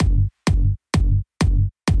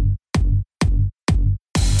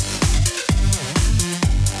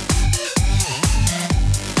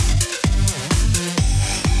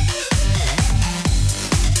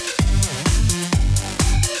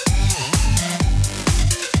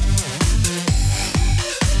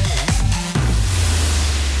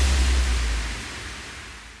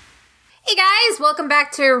welcome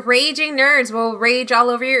back to Raging Nerds. We'll rage all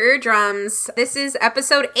over your eardrums. This is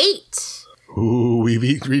episode 8. Ooh,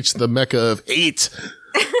 we've reached the mecca of 8.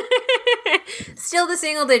 Still the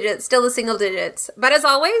single digits. But as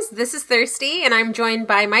always, this is Thirsty, and I'm joined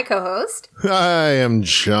by my co-host. I am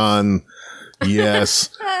John. Yes.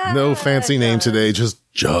 No fancy name today, just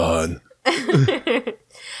John.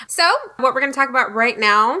 So, what we're going to talk about right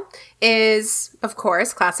now is, of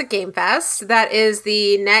course, Classic Game Fest. That is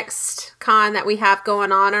the next con that we have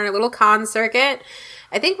going on our little con circuit.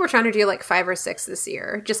 I think we're trying to do like 5 or 6 this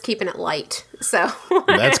year, just keeping it light. So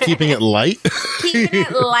that's keeping it light? keeping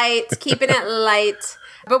it light.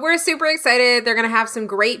 But we're super excited. They're going to have some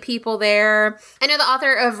great people there. I know the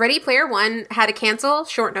author of Ready Player One had to cancel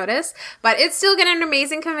short notice, but it's still getting an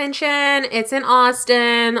amazing convention. It's in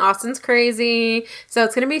Austin. Austin's crazy. So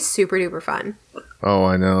it's going to be super duper fun. Oh,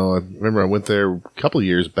 I know. I remember I went there a couple of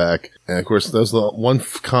years back. And of course, that was the one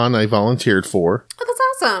con I volunteered for. Oh, that's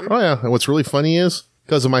awesome. Oh, yeah. And what's really funny is,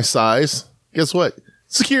 because of my size, guess what?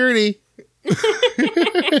 Security.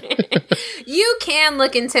 You can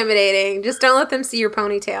look intimidating. Just don't let them see your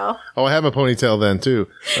ponytail. Oh, I have a ponytail then, too.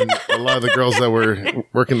 And a lot of the girls that were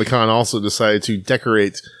working the con also decided to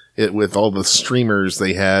decorate it with all the streamers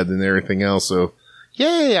they had and everything else. So,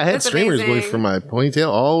 yay, I had That's streamers amazing. going from my ponytail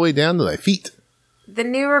all the way down to my feet. The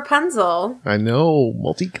new Rapunzel. I know,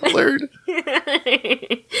 multicolored.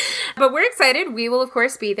 But we're excited. We will, of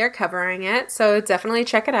course, be there covering it. So definitely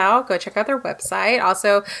check it out. Go check out their website.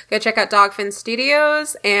 Also, go check out Dogfin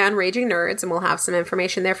Studios and Raging Nerds, and we'll have some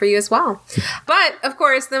information there for you as well. But, of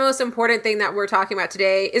course, the most important thing that we're talking about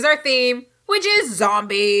today is our theme, which is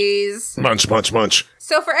zombies. Munch, munch, munch.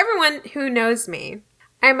 So for everyone who knows me,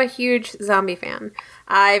 I'm a huge zombie fan.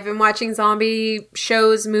 I've been watching zombie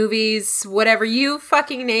shows, movies, whatever you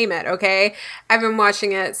fucking name it, okay? I've been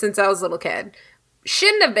watching it since I was a little kid.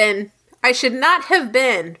 Shouldn't have been. I should not have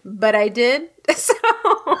been, but I did. So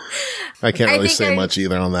I can't really say much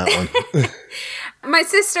either on that one. My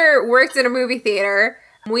sister worked in a movie theater.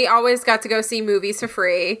 We always got to go see movies for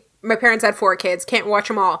free. My parents had 4 kids. Can't watch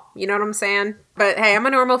them all. You know what I'm saying? But hey, I'm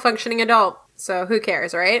a normal functioning adult. So who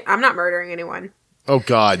cares, right? I'm not murdering anyone. Oh,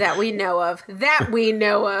 God. That we know of.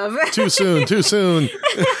 Too soon.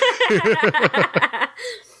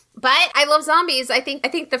 But I love zombies. I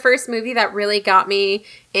think the first movie that really got me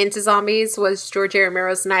into zombies was George A.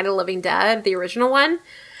 Romero's Night of the Living Dead, the original one.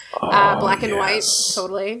 Black and white,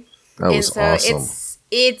 totally. That was awesome.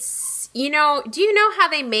 It's, do you know how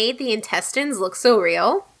they made the intestines look so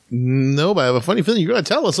real? No, but I have a funny feeling you're going to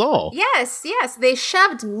tell us all. Yes. They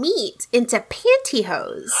shoved meat into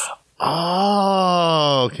pantyhose.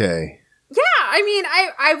 Oh, okay. Yeah, I mean,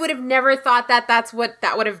 I would have never thought that that's what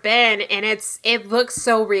that would have been, and it looks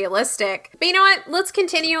so realistic. But you know what? Let's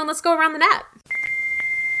continue and let's go around the net.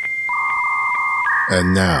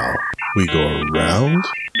 And now, we go around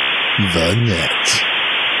the net.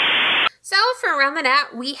 So for Around the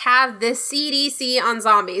Net, we have the CDC on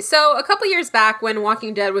zombies. So a couple years back when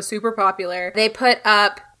Walking Dead was super popular, they put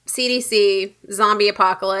up CDC, zombie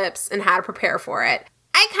apocalypse, and how to prepare for it.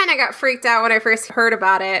 I kind of got freaked out when I first heard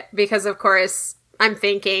about it because, of course, I'm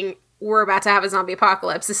thinking we're about to have a zombie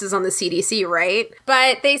apocalypse. This is on the CDC, right?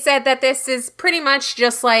 But they said that this is pretty much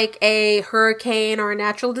just like a hurricane or a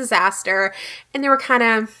natural disaster. And they were kind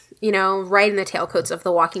of, riding the tailcoats of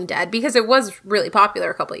The Walking Dead because it was really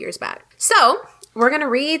popular a couple of years back. So we're going to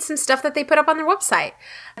read some stuff that they put up on their website.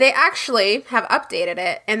 They actually have updated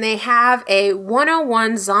it, and they have a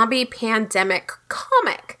 101 zombie pandemic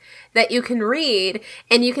comic that you can read,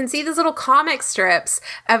 and you can see these little comic strips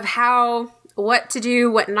of what to do,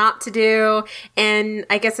 what not to do, and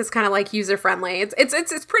I guess it's kind of like user-friendly.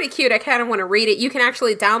 It's pretty cute. I kind of want to read it. You can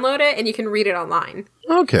actually download it, and you can read it online.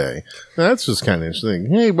 Okay. That's just kind of interesting.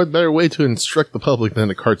 Hey, what better way to instruct the public than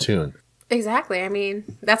a cartoon? Exactly. I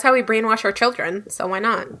mean, that's how we brainwash our children, so why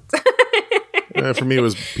not? For me, it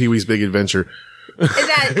was Pee-wee's Big Adventure.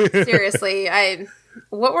 Seriously,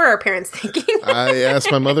 what were our parents thinking? I asked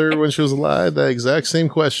my mother when she was alive that exact same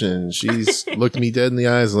question. She's looked me dead in the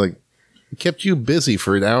eyes like, it kept you busy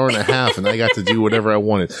for an hour and a half and I got to do whatever I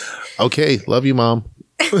wanted. Okay, love you, Mom.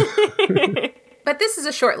 But this is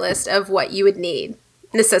a short list of what you would need,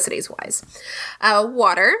 necessities-wise.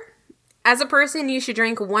 Water. As a person, you should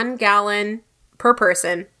drink 1 gallon per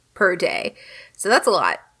person per day. So that's a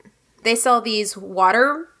lot. They sell these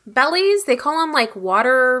water bellies. They call them like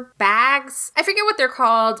water bags. I forget what they're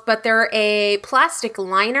called, but they're a plastic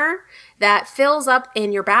liner that fills up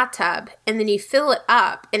in your bathtub, and then you fill it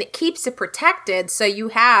up and it keeps it protected so you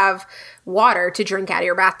have water to drink out of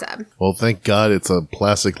your bathtub. Well, thank God it's a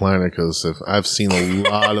plastic liner, because I've seen a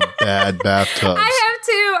lot of bad bathtubs. I have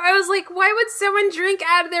too. I was like, why would someone drink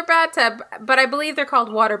out of their bathtub? But I believe they're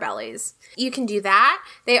called water bellies. You can do that.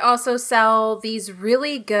 They also sell these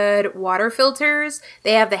really good water filters.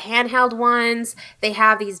 They have the handheld ones. They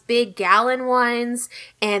have these big gallon ones,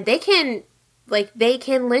 and they can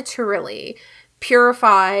literally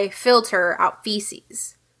purify, filter out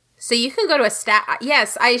feces. So you can go to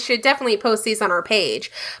yes, I should definitely post these on our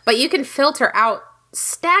page, but you can filter out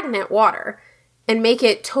stagnant water and make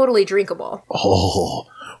it totally drinkable. Oh,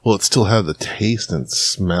 well, it still have the taste and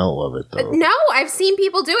smell of it, though. No, I've seen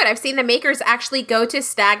people do it. I've seen the makers actually go to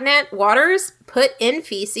stagnant waters, put in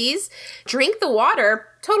feces, drink the water,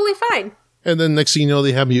 totally fine. And then next thing you know,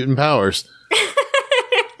 they have mutant powers.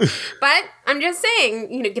 But I'm just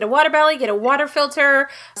saying, get a water belly, get a water filter,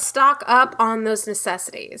 stock up on those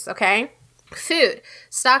necessities, okay? Food.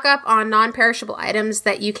 Stock up on non-perishable items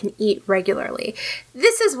that you can eat regularly.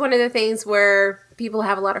 This is one of the things where people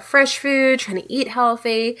have a lot of fresh food, trying to eat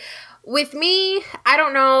healthy. With me, I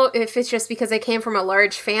don't know if it's just because I came from a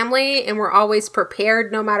large family and we're always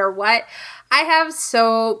prepared no matter what. I have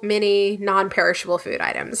so many non-perishable food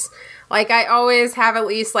items. I always have at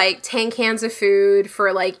least 10 cans of food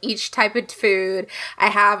for each type of food. I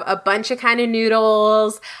have a bunch of kind of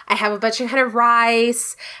noodles. I have a bunch of kind of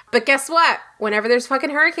rice. But guess what? Whenever there's fucking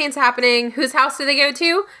hurricanes happening, whose house do they go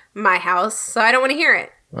to? My house. So I don't want to hear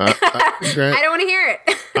it. Grant, I don't want to hear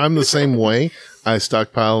it. I'm the same way. I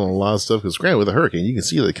stockpile on a lot of stuff because, granted, with a hurricane, you can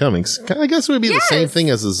see it coming. I guess it would be the same thing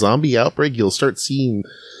as a zombie outbreak. You'll start seeing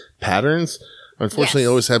patterns. Unfortunately, It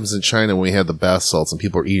always happens in China when we had the bath salts and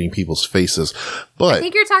people are eating people's faces. But I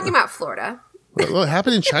think you're talking about Florida. Well, it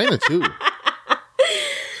happened in China, too.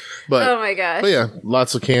 But, oh, my gosh. But yeah,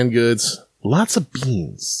 lots of canned goods, lots of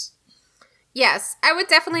beans. Yes, I would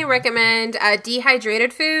definitely recommend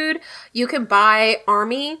dehydrated food. You can buy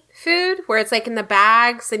army food where it's in the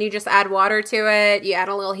bags and you just add water to it. You add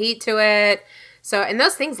a little heat to it. So, and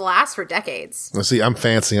those things last for decades. Let's see, I'm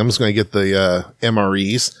fancy. I'm just going to get the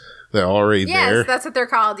MREs. They're already there. Yes, that's what they're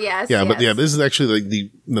called. Yes. Yeah, yes. But yeah, this is actually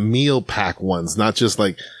the meal pack ones, not just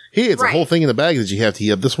hey, it's a whole thing in the bag that you have to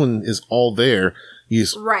heat up. This one is all there. You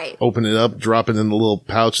just open it up, drop it in the little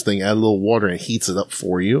pouch thing, add a little water, and it heats it up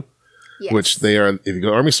for you. Yes. Which they are, if you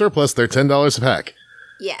go Army Surplus, they're $10 a pack.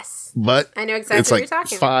 Yes. But I know exactly what you're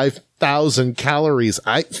talking about. 5,000 calories.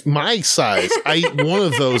 My size. I eat one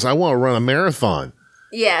of those. I want to run a marathon.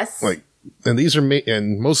 Yes. And these are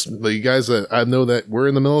and most of the guys that I know that were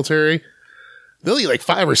in the military, they'll eat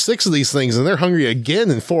 5 or 6 of these things and they're hungry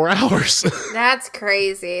again in 4 hours. That's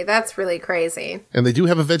crazy. That's really crazy. And they do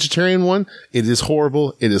have a vegetarian one. It is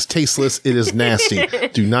horrible. It is tasteless. It is nasty.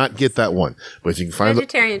 Do not get that one. But if you can find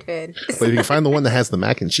vegetarian food. But if you can find the one that has the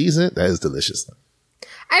mac and cheese in it, that is delicious.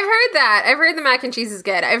 I've heard that. I've heard the mac and cheese is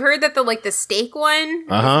good. I've heard that the steak one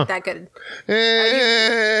isn't that good.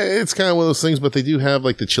 It's kind of one of those things, but they do have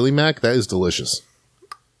the chili mac. That is delicious.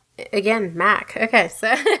 Again, mac. Okay, so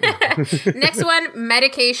next one,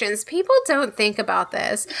 medications. People don't think about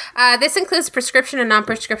this. This includes prescription and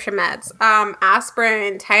non-prescription meds.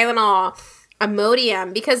 Aspirin, Tylenol,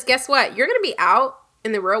 Imodium. Because guess what? You're going to be out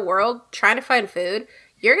in the real world trying to find food.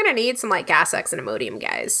 You're going to need some Gas X and Imodium,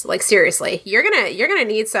 guys. Seriously. You're going to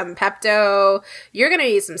need some Pepto. You're going to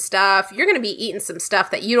need some stuff. You're going to be eating some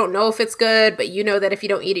stuff that you don't know if it's good, but you know that if you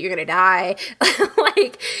don't eat it, you're going to die.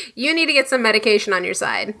 You need to get some medication on your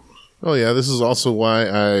side. Oh, yeah. This is also why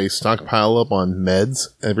I stockpile up on meds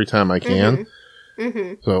every time I can. Mm-hmm.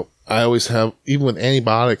 Mm-hmm. So I always have, even with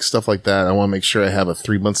antibiotics, stuff like that, I want to make sure I have a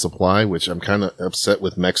 3-month supply, which I'm kind of upset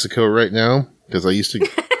with Mexico right now because I used to...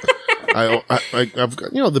 I've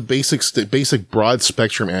got, the basic broad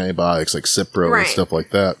spectrum antibiotics like Cipro and stuff like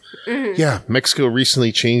that. Mm-hmm. Yeah, Mexico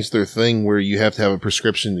recently changed their thing where you have to have a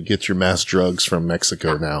prescription to get your mass drugs from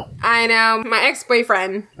Mexico now. I know. My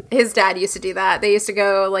ex-boyfriend, his dad used to do that. They used to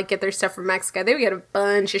go get their stuff from Mexico. They would get a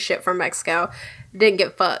bunch of shit from Mexico. Didn't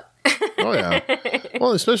get fucked. Oh yeah.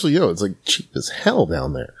 Well, especially it's cheap as hell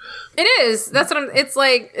down there. It is. That's what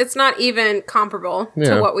it's not even comparable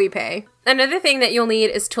to what we pay. Another thing that you'll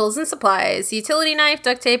need is tools and supplies, utility knife,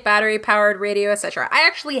 duct tape, battery powered radio, etc. I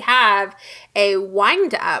actually have a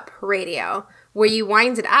wind up radio where you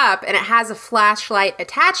wind it up and it has a flashlight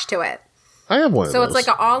attached to it. I have one of those. So it's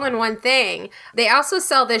an all-in-one thing. They also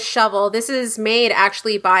sell this shovel. This is made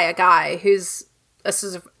actually by a guy who's a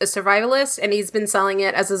survivalist, and he's been selling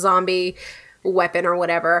it as a zombie weapon or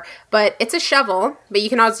whatever. But it's a shovel, but you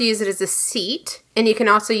can also use it as a seat, and you can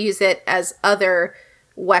also use it as other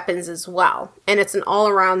weapons as well. And it's an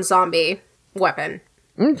all-around zombie weapon.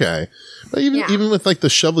 Okay. But even with like the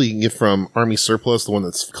shovel you can get from Army Surplus, the one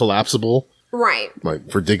that's collapsible. Right.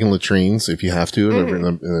 Like for digging latrines if you have to, in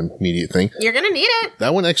an immediate thing. You're going to need it.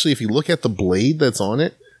 That one actually, if you look at the blade that's on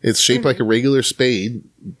it, it's shaped like a regular spade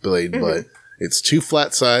blade, but it's 2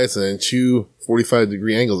 flat sides and then 2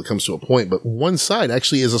 45-degree angles. It comes to a point, but one side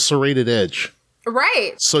actually is a serrated edge.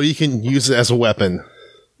 Right. So you can use it as a weapon.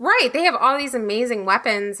 Right. They have all these amazing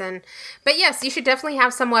weapons. But yes, you should definitely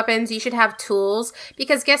have some weapons. You should have tools.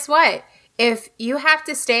 Because guess what? If you have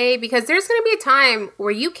to stay, because there's going to be a time where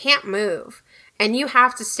you can't move and you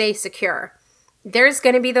have to stay secure. There's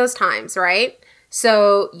going to be those times, right?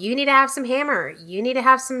 So you need to have some hammer. You need to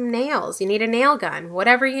have some nails. You need a nail gun,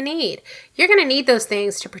 whatever you need. You're going to need those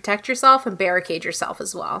things to protect yourself and barricade yourself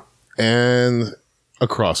as well. And a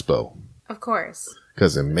crossbow. Of course.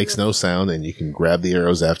 Because it makes no sound and you can grab the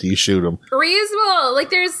arrows after you shoot them. Reusable. Like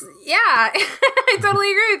I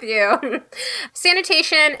totally agree with you.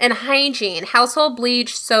 Sanitation and hygiene, household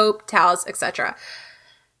bleach, soap, towels, etc.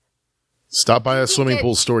 Stop by a swimming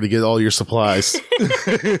pool store to get all your supplies.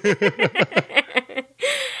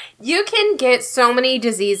 You can get so many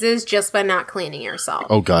diseases just by not cleaning yourself.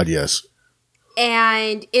 Oh, God, yes.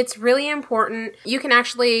 And it's really important. You can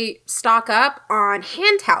actually stock up on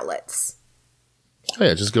hand towelettes. Oh,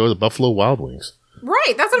 yeah, just go to Buffalo Wild Wings.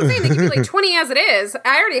 Right, that's what I'm saying. They can be like 20 as it is.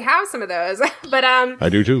 I already have some of those. But I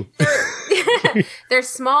do too. They're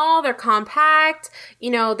small, they're compact,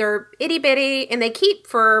 they're itty bitty, and they keep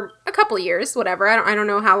for a couple years, whatever. I don't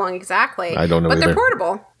know how long exactly. I don't know but either. They're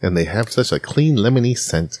portable. And they have such a clean lemony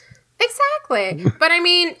scent. Exactly. But I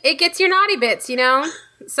mean, it gets your naughty bits,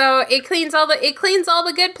 So it cleans all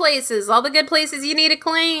the good places you need to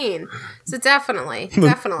clean. So definitely.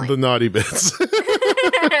 The naughty bits.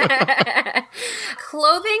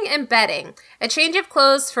 Clothing and bedding. A change of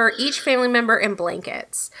clothes for each family member and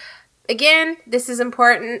blankets. Again, this is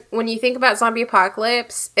important when you think about zombie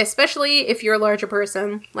apocalypse, especially if you're a larger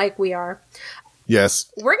person like we are.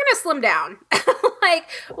 Yes. We're going to slim down.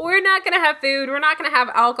 We're not going to have food. We're not going to have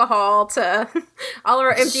alcohol to all of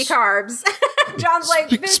our empty carbs. John's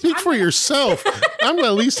like, speak for yourself. I'm going to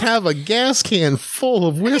at least have a gas can full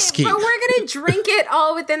of whiskey. But we're going to drink it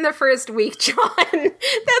all within the first week, John. That's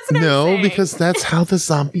what I'm saying. Because that's how the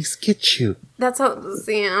zombies get you. That's how,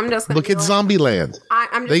 see, I'm just going to look at Zombieland.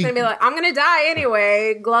 I'm just going to be like, I'm going to die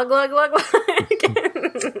anyway. Glug, glug, glug,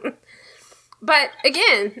 glug. But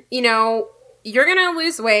again, you're going to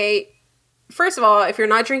lose weight. First of all, if you're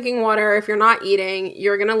not drinking water, if you're not eating,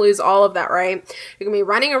 you're going to lose all of that, right? You're going to be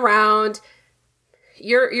running around.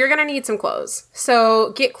 You're going to need some clothes.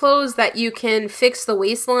 So get clothes that you can fix the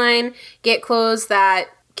waistline. Get clothes that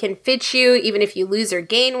can fit you even if you lose or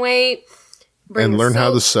gain weight. And learn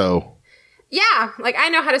how to sew. Yeah, I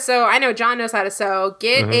know how to sew. I know John knows how to sew.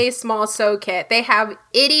 Get a small sew kit. They have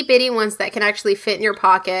itty bitty ones that can actually fit in your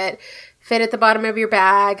pocket, fit at the bottom of your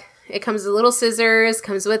bag. It comes with little scissors,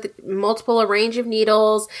 comes with multiple range of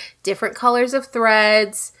needles, different colors of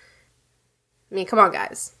threads. I mean, come on,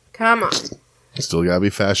 guys. Come on. Still gotta be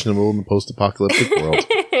fashionable in the post-apocalyptic world.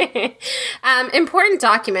 Important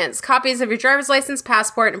documents, copies of your driver's license,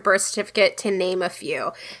 passport, and birth certificate, to name a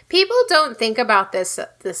few. People don't think about this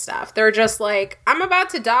stuff. They're just like, I'm about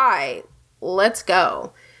to die. Let's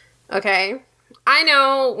go. Okay? I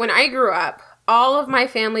know when I grew up, all of my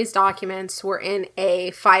family's documents were in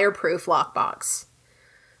a fireproof lockbox.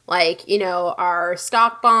 Our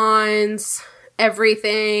stock bonds,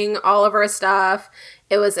 everything, all of our stuff,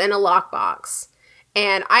 it was in a lockbox.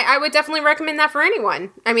 And I would definitely recommend that for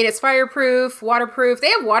anyone. I mean, it's fireproof, waterproof.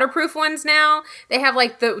 They have waterproof ones now. They have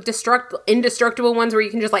the indestructible ones where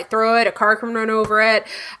you can just throw it, a car can run over it.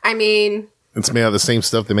 I mean, it's made out of the same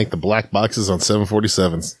stuff they make the black boxes on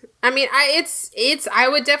 747s. I mean, I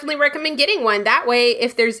would definitely recommend getting one. That way,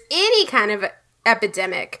 if there's any kind of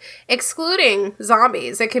epidemic, excluding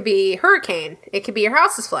zombies, it could be hurricane, it could be your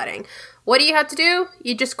house is flooding. What do you have to do?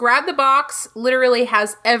 You just grab the box, literally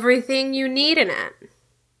has everything you need in it.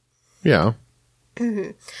 Yeah.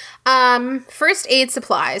 First aid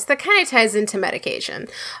supplies. That kind of ties into medication.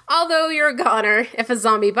 Although you're a goner, if a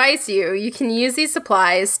zombie bites you, you can use these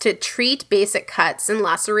supplies to treat basic cuts and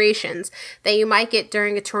lacerations that you might get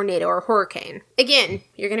during a tornado or hurricane. Again,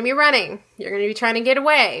 you're going to be running. You're going to be trying to get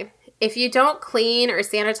away. If you don't clean or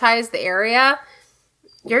sanitize the area,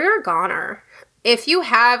 you're a goner. If you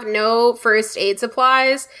have no first aid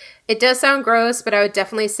supplies, it does sound gross, but I would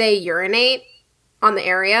definitely say urinate on the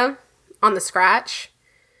area, on the scratch.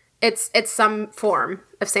 It's some form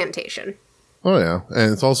of sanitation. Oh, yeah.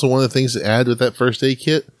 And it's also one of the things to add with that first aid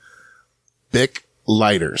kit. Bic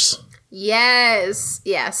lighters. Yes.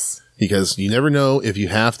 Yes. Because you never know if you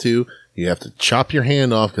have to chop your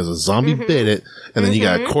hand off because a zombie bit it, and then you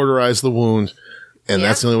got to cauterize the wound, and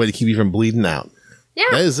that's the only way to keep you from bleeding out. Yeah.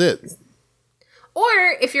 That is it. Or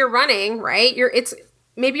if you're running, right?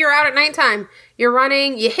 Maybe you're out at nighttime. You're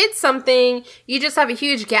running, you hit something, you just have a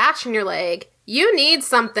huge gash in your leg. You need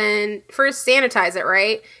something, first sanitize it,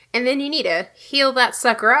 right? And then you need to heal that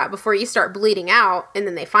sucker up before you start bleeding out, and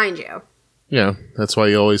then they find you. Yeah, that's why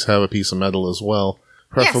you always have a piece of metal as well.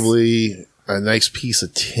 Preferably a nice piece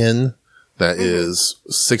of tin that is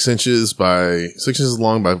 6 inches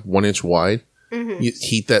long by 1 inch wide. You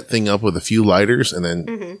heat that thing up with a few lighters and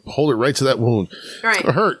then hold it right to that wound. Right. It's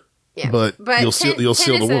gonna hurt, but you'll seal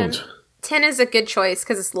the wound. Tin is a good choice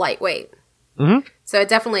because it's lightweight. So I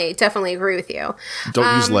definitely agree with you.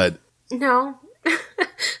 Don't use lead. No.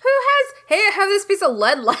 I have this piece of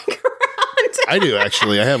lead lying around. I do,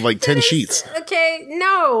 actually. I have like 10 sheets. Okay,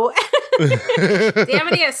 no. Do you have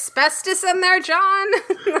any asbestos in there, John?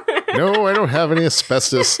 No, I don't have any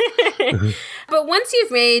asbestos. But once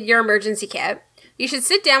you've made your emergency kit, you should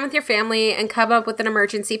sit down with your family and come up with an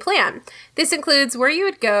emergency plan. This includes where you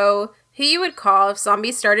would go, who you would call if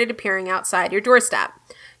zombies started appearing outside your doorstep.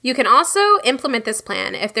 You can also implement this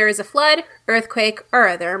plan if there is a flood, earthquake, or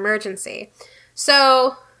other emergency.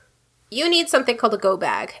 So, you need something called a go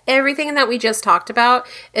bag. Everything that we just talked about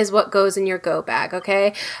is what goes in your go bag,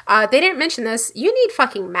 okay? They didn't mention this. You need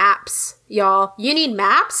fucking maps, y'all. You need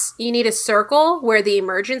maps. You need a circle where the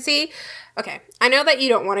emergency... Okay, I know that you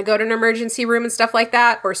don't want to go to an emergency room and stuff like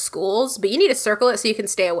that, or schools, but you need to circle it so you can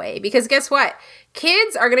stay away. Because guess what?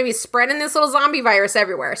 Kids are going to be spreading this little zombie virus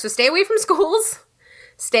everywhere. So stay away from schools.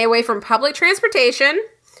 Stay away from public transportation.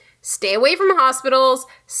 Stay away from hospitals.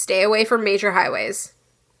 Stay away from major highways.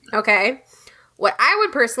 Okay? What I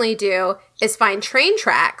would personally do is find train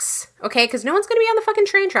tracks, okay? Because no one's going to be on the fucking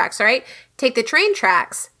train tracks, right? Take the train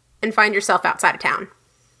tracks and find yourself outside of town.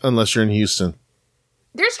 Unless you're in Houston.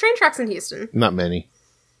 There's train tracks in Houston. Not many.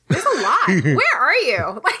 There's a lot. Where are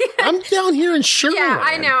you? I'm down here in Sugar Yeah,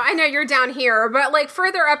 Land. I know you're down here, but like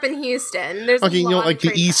further up in Houston, there's okay, a lot like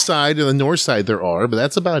the east side and the north side there are, but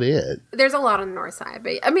that's about it. There's a lot on the north side,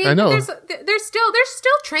 but I mean, I know. There's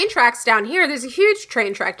still train tracks down here. There's a huge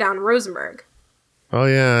train track down in Rosenberg. Oh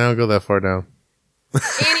yeah, I don't go that far down.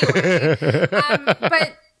 Anyway,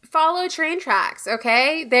 but follow train tracks,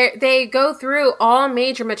 okay? They go through all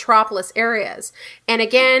major metropolis areas. And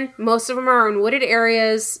again, most of them are in wooded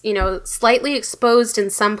areas, slightly exposed in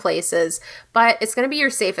some places, but it's going to be your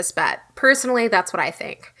safest bet. Personally, that's what I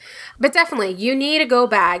think. But definitely, you need a go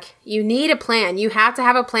bag. You need a plan. You have to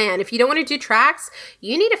have a plan. If you don't want to do tracks,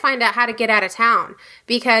 you need to find out how to get out of town.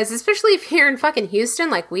 Because especially if you're in fucking Houston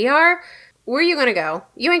like we are, where are you going to go?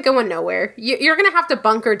 You ain't going nowhere. You're going to have to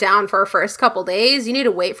bunker down for our first couple days. You need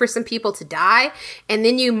to wait for some people to die. And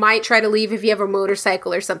then you might try to leave if you have a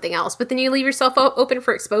motorcycle or something else. But then you leave yourself open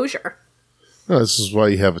for exposure. Oh, this is why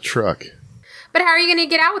you have a truck. But how are you going to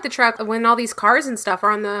get out with the truck when all these cars and stuff are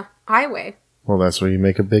on the highway? Well, that's where you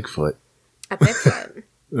make a Bigfoot. A Bigfoot?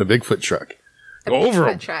 A Bigfoot truck. Go over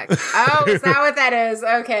them. Truck. Oh, is that what that is?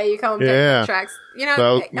 Okay, you call them Bigfoot trucks.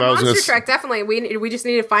 A monster truck, definitely. We just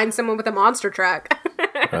need to find someone with a monster truck.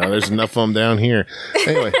 There's enough of them down here.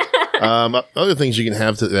 Anyway, other things you can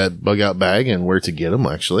have to that bug out bag and where to get them,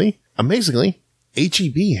 actually. Amazingly,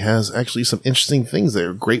 HEB has actually some interesting things that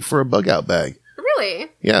are great for a bug out bag. Really?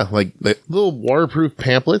 Yeah, like the little waterproof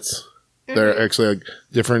pamphlets. They're actually like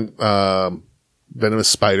different venomous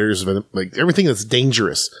spiders, like everything that's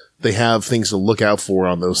dangerous. They have things to look out for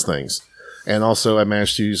on those things. And also I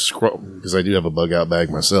managed to scroll, because I do have a bug out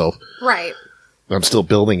bag myself. Right. I'm still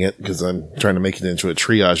building it because I'm trying to make it into a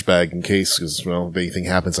triage bag in case, because, well, if anything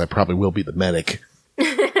happens, I probably will be the medic.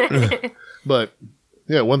 But,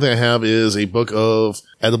 yeah, one thing I have is a book of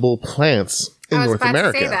edible plants in North America. I was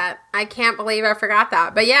about to say that. I can't believe I forgot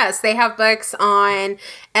that. But yes, they have books on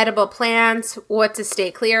edible plants, what to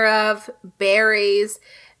stay clear of, berries,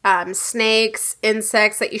 snakes,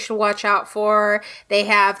 insects that you should watch out for. They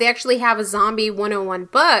actually have a Zombie 101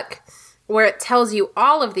 book where it tells you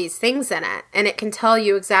all of these things in it, and it can tell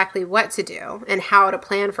you exactly what to do and how to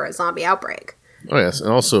plan for a zombie outbreak. Oh, yes. And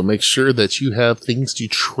also make sure that you have things to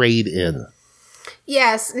trade in.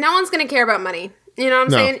 Yes. No one's going to care about money. You know what I'm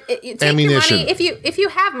saying? Take ammunition. Your money. If you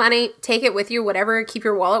have money, take it with you, whatever. Keep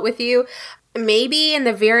your wallet with you. Maybe in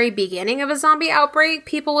the very beginning of a zombie outbreak,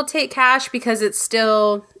 people will take cash because it's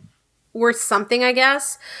still worth something, I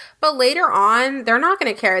guess. But later on, they're not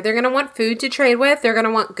going to care. They're going to want food to trade with. They're going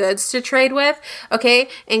to want goods to trade with. Okay?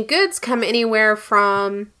 And goods come anywhere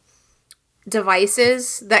from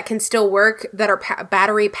devices that can still work, that are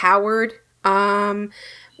battery powered,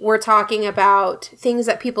 We're talking about things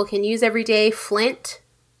that people can use every day, flint,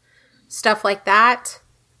 stuff like that.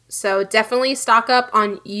 So definitely stock up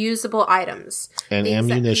on usable items. And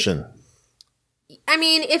ammunition.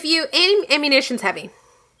 Ammunition's heavy.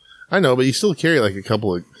 I know, but you still carry like a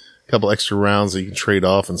couple extra rounds that you can trade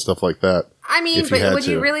off and stuff like that. But would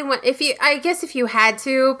you really want, I guess if you had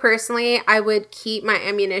to, personally, I would keep my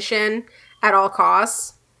ammunition at all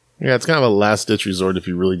costs. Yeah, it's kind of a last ditch resort if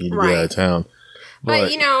you really need to get out of town.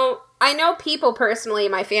 But I know people personally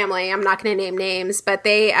in my family, I'm not going to name names, but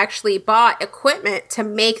they actually bought equipment to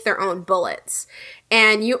make their own bullets.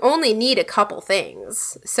 And you only need a couple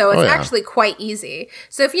things. So it's actually quite easy.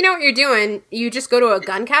 So if you know what you're doing, you just go to a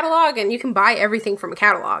gun catalog and you can buy everything from a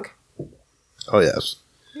catalog. Oh, yes.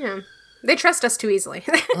 Yeah. They trust us too easily.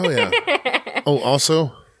 Oh, yeah. Oh,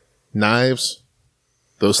 also, knives.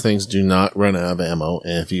 Those things do not run out of ammo.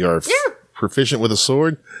 And if you are proficient with a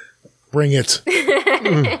sword, bring it. But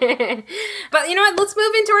you know what? Let's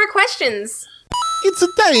move into our questions. It's a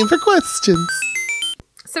time for questions.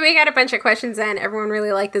 So we got a bunch of questions in. Everyone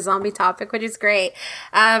really liked the zombie topic, which is great.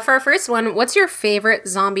 For our first one, what's your favorite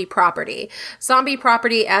zombie property? Zombie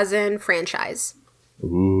property as in franchise.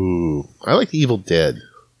 Ooh. I like The Evil Dead.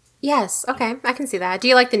 Yes. Okay. I can see that. Do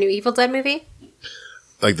you like the new Evil Dead movie?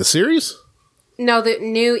 Like the series? No, the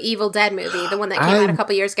new Evil Dead movie. The one that came out a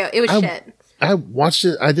couple years ago. It was shit. I watched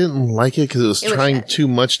it. I didn't like it because it was trying too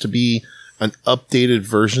much to be an updated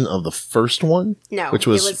version of the first one. No, it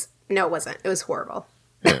wasn't. It was horrible.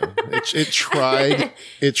 Yeah, it tried.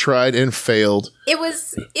 It tried and failed. It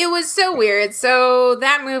was so weird. So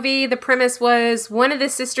that movie, the premise was one of the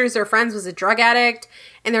sisters or friends was a drug addict,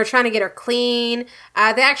 and they were trying to get her clean.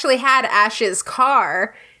 They actually had Ash's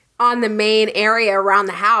car on the main area around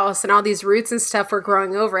the house, and all these roots and stuff were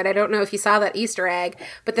growing over it. I don't know if you saw that Easter egg,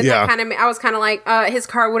 but then I was kind of like, his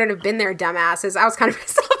car wouldn't have been there, dumbasses. I was kind of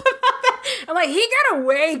pissed off about that. I'm like, he got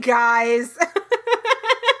away, guys.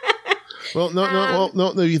 Well, no.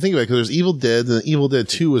 You think about it, because there's Evil Dead, and Evil Dead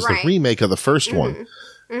 2 was the remake of the first one.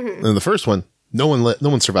 Mm-hmm. And the first one, no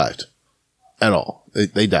one survived at all.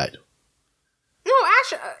 They died. No,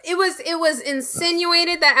 Ash. It was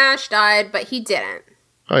insinuated that Ash died, but he didn't.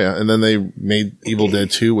 Oh yeah, and then they made Evil Dead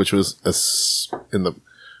 2, which was in the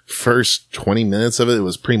first 20 minutes of it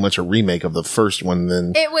was pretty much a remake of the first one.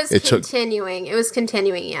 Then it was continuing. It was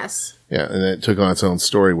continuing. Yes. Yeah, and it took on its own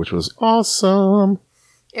story, which was awesome.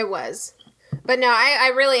 It was. But no,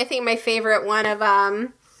 I think my favorite one of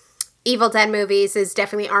Evil Dead movies is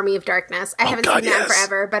definitely Army of Darkness. I haven't seen that in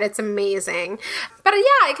forever, but it's amazing. But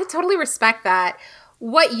yeah, I could totally respect that.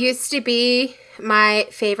 What used to be my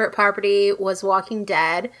favorite property was Walking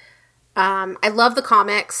Dead. I love the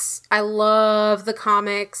comics. I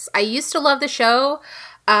used to love the show.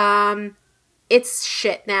 It's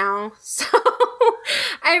shit now. So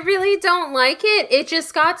I really don't like it. It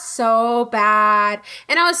just got so bad.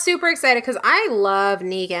 And I was super excited because I love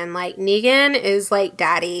Negan. Like, Negan is like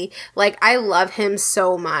daddy. Like, I love him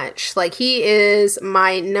so much. Like, he is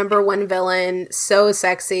my number one villain. So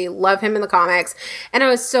sexy. Love him in the comics. And I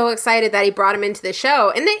was so excited that he brought him into the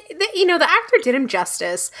show. And they the actor did him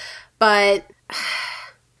justice. But I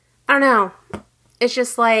don't know. It's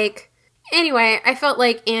just like... Anyway, I felt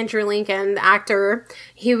like Andrew Lincoln, the actor,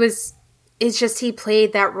 he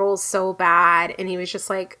played that role so bad. And he was just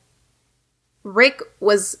like, Rick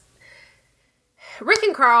and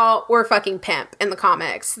Carl were fucking pimp in the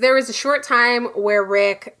comics. There was a short time where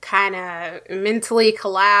Rick kind of mentally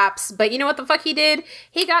collapsed. But you know what the fuck he did?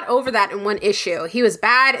 He got over that in one issue. He was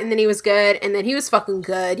bad, and then he was good, and then he was fucking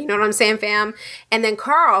good. You know what I'm saying, fam? And then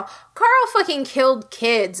Carl fucking killed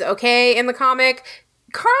kids, okay, in the comic.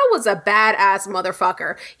 Carl was a badass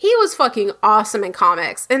motherfucker. He was fucking awesome in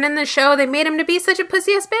comics. And in the show, they made him to be such a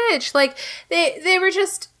pussy-ass bitch. Like, they were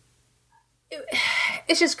just...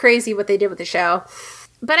 It's just crazy what they did with the show.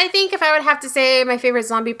 But I think if I would have to say my favorite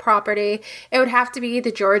zombie property, it would have to be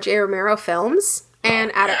the George A. Romero films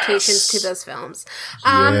and adaptations to those films.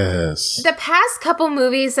 Yes. The past couple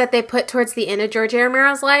movies that they put towards the end of George A.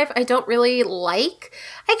 Romero's life, I don't really like.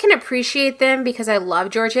 I can appreciate them because I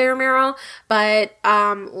love George A. Romero, but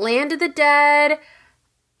Land of the Dead,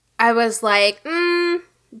 I was like,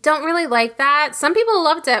 don't really like that. Some people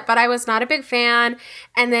loved it, but I was not a big fan.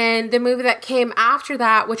 And then the movie that came after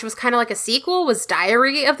that, which was kind of like a sequel, was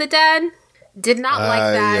Diary of the Dead. Did not like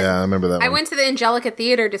that. Yeah, I remember that one. I went to the Angelica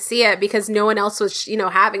Theater to see it because no one else was,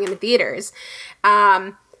 having it in the theaters.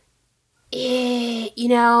 It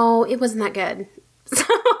wasn't that good. So,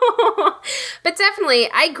 but definitely,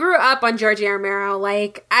 I grew up on George A. Romero.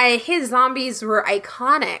 Like, his zombies were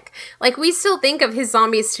iconic. Like, we still think of his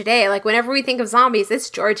zombies today. Like, whenever we think of zombies, it's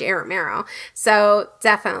George A. Romero. So,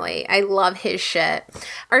 definitely, I love his shit.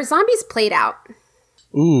 Are zombies played out?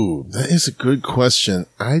 Ooh, that is a good question.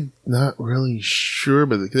 I'm not really sure,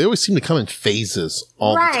 but they always seem to come in phases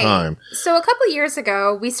all the time. So, a couple years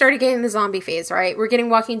ago, we started getting the zombie phase, right? We're getting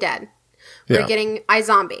Walking Dead. We're getting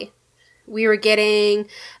iZombie. We were getting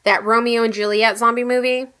that Romeo and Juliet zombie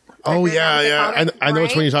movie. Oh, yeah. I know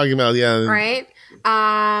which one you're talking about. Yeah. Right.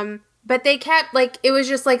 But they kept, like, it was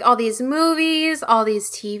just like all these movies, all these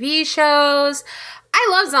TV shows. I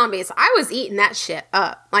love zombies. I was eating that shit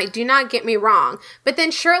up. Like, do not get me wrong. But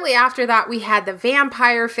then shortly after that, we had the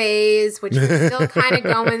vampire phase, which we're still kind of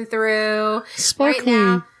going through.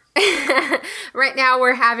 Sparkly. Right now,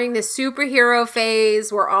 we're having this superhero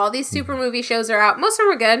phase where all these super movie shows are out. Most of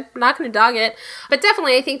them are good. I'm not going to dog it. But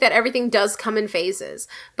definitely, I think that everything does come in phases.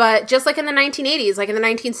 But just like in the 1980s, like in the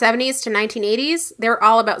 1970s to 1980s, they're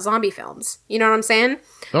all about zombie films. You know what I'm saying?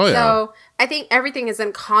 Oh, yeah. So I think everything is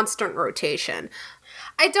in constant rotation.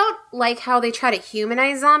 I don't like how they try to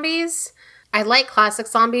humanize zombies. I like classic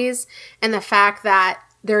zombies and the fact that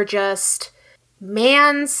they're just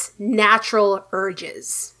man's natural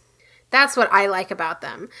urges. That's what I like about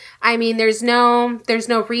them. I mean, there's no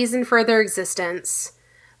reason for their existence,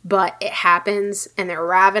 but it happens and they're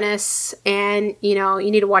ravenous and, you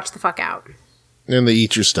need to watch the fuck out. And they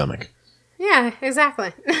eat your stomach. Yeah,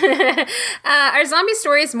 exactly. Are zombie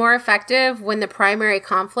stories more effective when the primary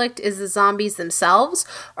conflict is the zombies themselves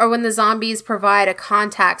or when the zombies provide a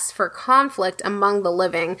context for conflict among the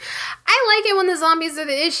living? I like it when the zombies are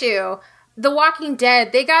the issue. The Walking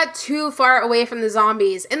Dead, they got too far away from the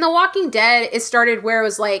zombies. In The Walking Dead, it started where it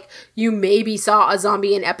was like, you maybe saw a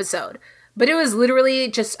zombie in episode. But it was literally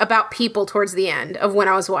just about people towards the end of when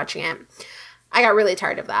I was watching it. I got really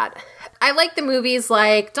tired of that. I like the movies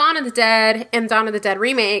like Dawn of the Dead and Dawn of the Dead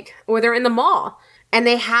Remake, where they're in the mall. And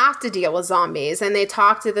they have to deal with zombies and they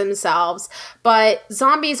talk to themselves. But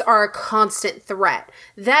zombies are a constant threat.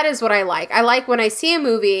 That is what I like. I like when I see a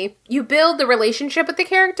movie, you build the relationship with the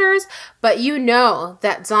characters, but you know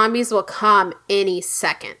that zombies will come any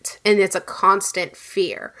second. And it's a constant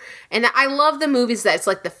fear. And I love the movies that it's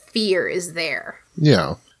like the fear is there.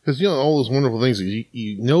 Yeah. Because, all those wonderful things,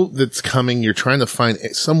 you know that's coming. You're trying to find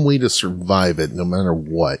some way to survive it no matter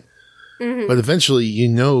what. Mm-hmm. But eventually you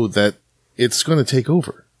know that it's going to take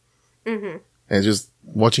over. Mm-hmm. And just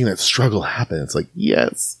watching that struggle happen, it's like,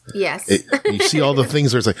 yes. Yes. You see all the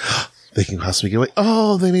things where it's like, they can possibly get away.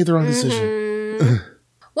 Oh, they made the wrong decision.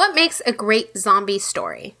 What makes a great zombie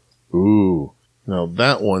story? Ooh. Now,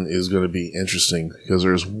 that one is going to be interesting because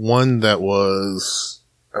there's one that was,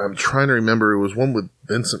 I'm trying to remember, it was one with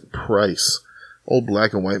Vincent Price. Old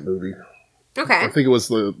black and white movie. Okay. I think it was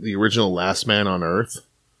the original Last Man on Earth.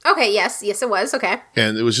 Okay, yes. Yes, it was. Okay.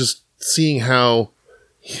 And it was just seeing how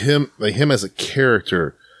him as a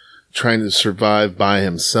character trying to survive by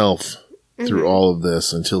himself through all of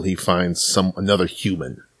this until he finds another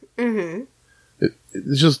human. Mm-hmm.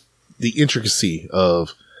 It's just the intricacy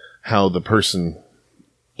of how the person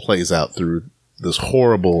plays out through this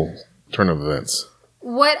horrible turn of events.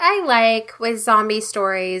 What I like with zombie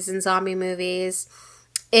stories and zombie movies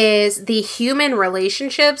is the human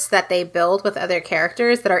relationships that they build with other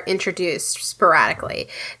characters that are introduced sporadically.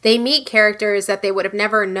 They meet characters that they would have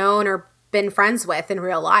never known or been friends with in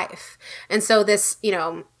real life. And so this,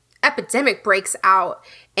 epidemic breaks out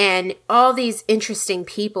and all these interesting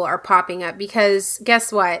people are popping up because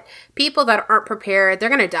guess what? People that aren't prepared, they're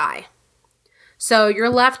going to die. So you're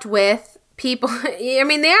left with people. I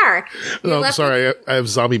mean, they are. No, I'm sorry. I have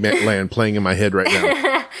Zombie Land playing in my head right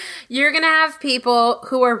now. You're going to have people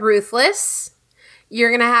who are ruthless. You're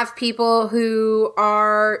going to have people who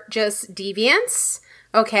are just deviants.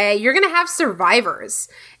 Okay. You're going to have survivors.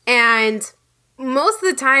 And most of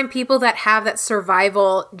the time, people that have that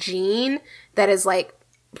survival gene that is like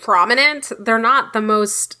prominent, they're not the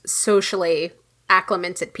most socially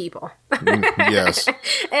acclimated people. Yes.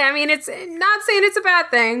 I mean, it's not saying it's a bad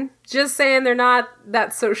thing. Just saying they're not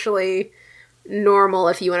that socially normal,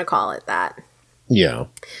 if you want to call it that. Yeah.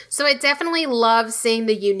 So I definitely love seeing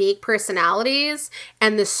the unique personalities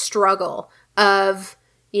and the struggle of,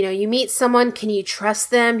 you meet someone, can you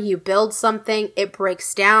trust them? You build something, it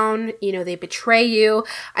breaks down, they betray you.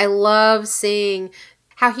 I love seeing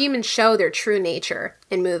how humans show their true nature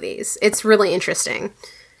in movies. It's really interesting.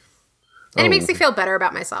 And it makes me feel better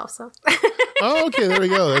about myself, so. Oh, okay, there we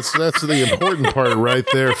go. That's the important part right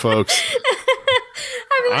there, folks.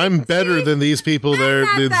 I'm better than these people. They're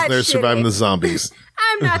surviving the zombies.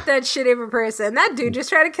 I'm not that shitty of a person. That dude just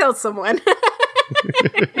tried to kill someone.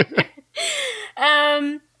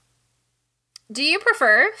 Do you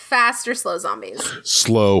prefer fast or slow zombies?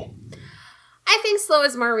 Slow. I think slow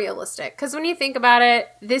is more realistic because when you think about it,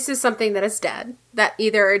 this is something that is dead, that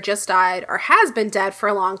either just died or has been dead for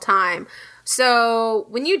a long time. So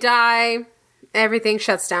when you die, everything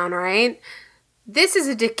shuts down, right? This is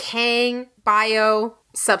a decaying bio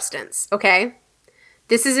substance, okay?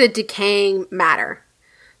 This is a decaying matter.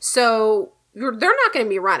 So they're not going to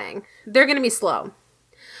be running. They're going to be slow.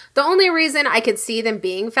 The only reason I could see them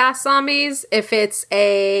being fast zombies, if it's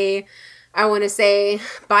I want to say,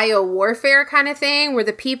 bio-warfare kind of thing, where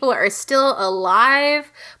the people are still alive,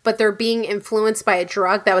 but they're being influenced by a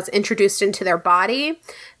drug that was introduced into their body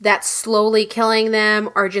that's slowly killing them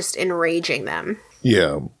or just enraging them.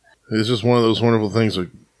 Yeah. It's just one of those wonderful things. Like,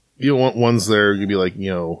 you don't want ones there, you'd be like,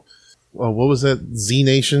 well, what was that? Z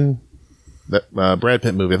Nation? That Brad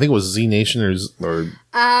Pitt movie. I think it was Z Nation or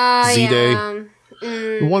Z-Day.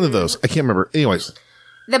 Yeah. One of those. I can't remember. Anyways.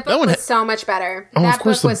 The book was so much better. That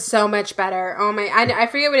book was so much better. Oh my, I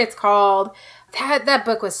forget what it's called. That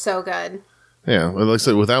book was so good. Yeah, like I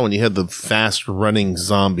said, with that one, you had the fast running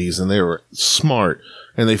zombies, and they were smart,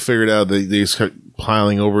 and they figured out they just kept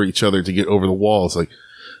piling over each other to get over the walls. Like,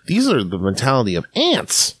 these are the mentality of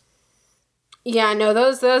ants. Yeah, no,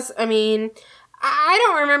 those, I mean, I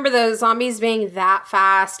don't remember those zombies being that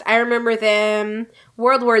fast. I remember them,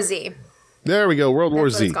 World War Z. There we go, World War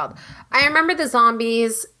Z. That's what it's called. I remember the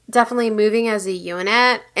zombies definitely moving as a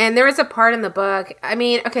unit, and there was a part in the book. I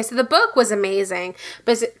mean, okay, so the book was amazing,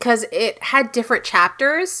 but because it had different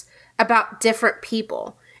chapters about different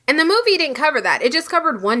people. And the movie didn't cover that. It just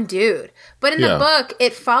covered one dude. But in the book,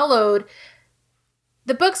 it followed...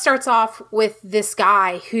 The book starts off with this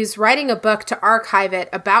guy who's writing a book to archive it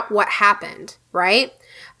about what happened, right?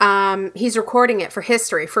 He's recording it for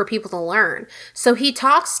history, for people to learn. So he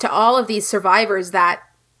talks to all of these survivors that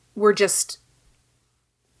were just...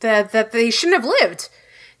 that they shouldn't have lived.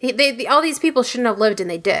 All these people shouldn't have lived, and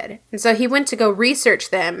they did. And so he went to go research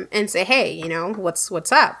them and say, hey, what's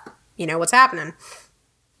up? What's happening?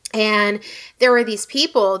 And there were these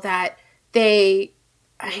people that they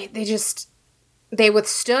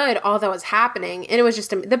withstood all that was happening. And it was just,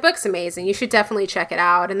 the book's amazing. You should definitely check it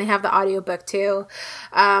out. And they have the audiobook too.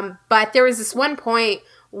 But there was this one point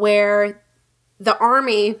where the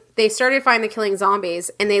army, they started finally killing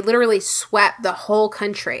zombies, and they literally swept the whole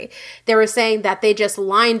country. They were saying that they just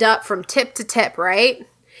lined up from tip to tip, right?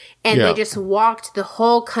 And they just walked the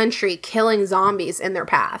whole country killing zombies in their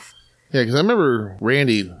path. Yeah, because I remember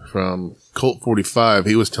Randy from Colt 45,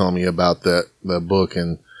 he was telling me about that book,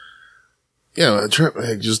 and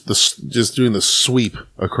just doing the sweep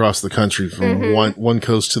across the country from one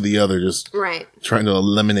coast to the other, just trying to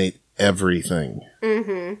eliminate everything.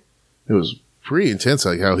 Mm-hmm. It was pretty intense,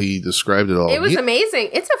 like how he described it all. It was amazing.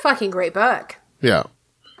 It's a fucking great book. Yeah.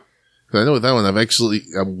 I know with that one,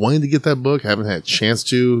 I'm wanting to get that book. I haven't had a chance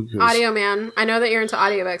to. Audio, man. I know that you're into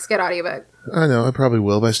audiobooks. Get audiobook. I know, I probably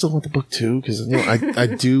will, but I still want the book too, because I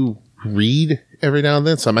do read every now and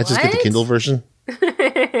then, so I might just get the Kindle version.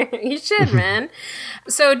 You should, man.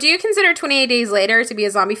 So do you consider 28 Days Later to be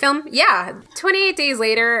a zombie film? Yeah. 28 Days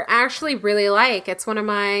Later, I actually really like. It's one of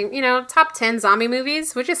my, top 10 zombie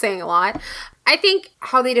movies, which is saying a lot. I think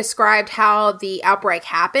how they described how the outbreak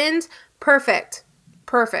happened, perfect,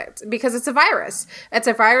 because it's a virus. It's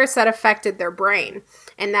a virus that affected their brain,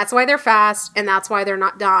 and that's why they're fast, and that's why they're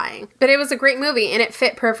not dying. But it was a great movie, and it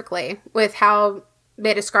fit perfectly with how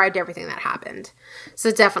they described everything that happened.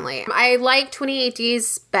 So definitely. I like 28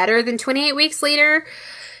 Days better than 28 Weeks Later.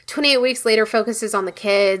 28 Weeks Later focuses on the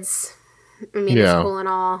kids. I mean, it's cool and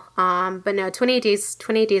all. But no, 28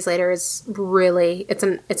 Days Later is really, it's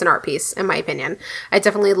an art piece, in my opinion. I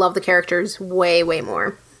definitely love the characters way, way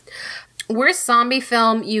more. Worst zombie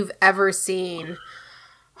film you've ever seen?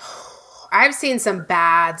 I've seen some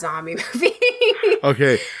bad zombie movies.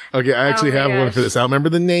 Okay. I actually have one for this. I don't remember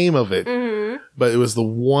the name of it, but it was the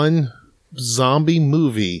one zombie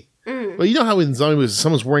movie. Well, you know how in zombie movies,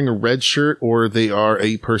 someone's wearing a red shirt or they are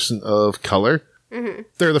a person of color,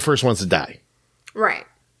 they're the first ones to die. Right.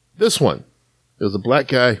 This one, it was a black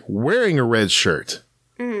guy wearing a red shirt,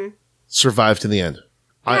 survived to the end.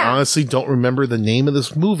 Yeah. I honestly don't remember the name of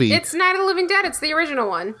this movie. It's Night of the Living Dead. It's the original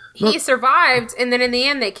one. He survived, and then in the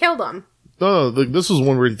end, they killed him. No, this was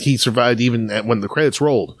one where he survived even when the credits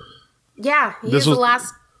rolled. Yeah, he was the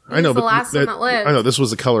last. I know, the last one that lived. I know this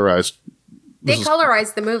was the colorized. They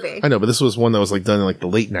colorized the movie. I know, but this was one that was done in the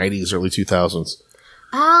late 90s, early 2000s.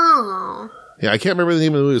 Oh. Yeah, I can't remember the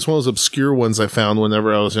name of the movie. It's one of those obscure ones I found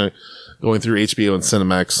whenever I was going through HBO and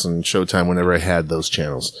Cinemax and Showtime whenever I had those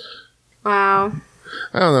channels. Wow.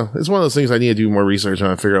 I don't know. It's one of those things I need to do more research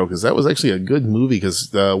on and figure out, because that was actually a good movie,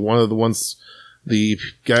 because one of the ones, the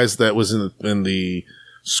guys that was in the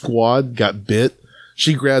squad got bit.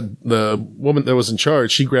 She grabbed the woman that was in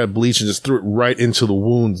charge. She grabbed bleach and just threw it right into the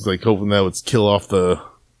wounds, like hoping that would kill off the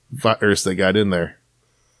virus that got in there.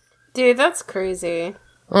 Dude, that's crazy.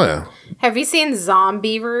 Oh, yeah. Have you seen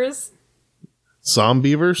Zombievers?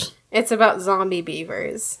 Zombievers? It's about zombie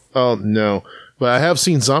beavers. Oh, no. But I have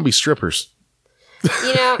seen zombie strippers.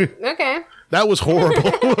 You know, okay. That was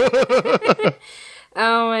horrible.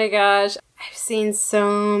 Oh my gosh. I've seen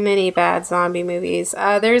so many bad zombie movies.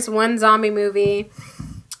 There's one zombie movie.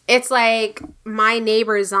 It's like My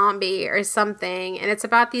Neighbor Zombie or something. And it's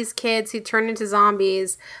about these kids who turn into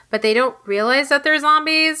zombies, but they don't realize that they're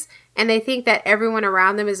zombies. And they think that everyone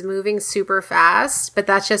around them is moving super fast, but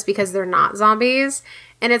that's just because they're not zombies.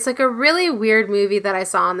 And it's like a really weird movie that I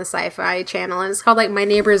saw on the Sci-Fi Channel, and it's called like My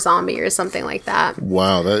Neighbor Zombie or something like that.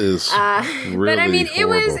 Wow, that is really But I mean,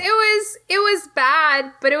 horrible. it was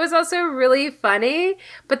bad, but it was also really funny.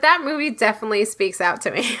 But that movie definitely speaks out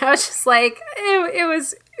to me. I was just like,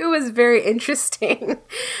 it was very interesting.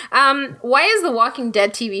 Why is the Walking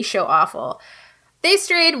Dead TV show awful? They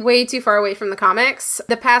strayed way too far away from the comics.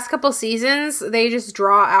 The past couple seasons, they just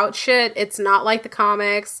draw out shit. It's not like the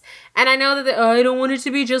comics. And I know that I don't want it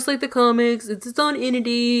to be just like the comics. It's its own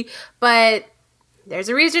entity. But there's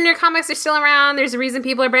a reason your comics are still around. There's a reason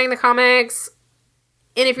people are buying the comics.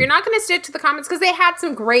 And if you're not going to stick to the comics, because they had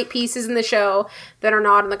some great pieces in the show that are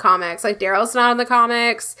not in the comics. Like Daryl's not in the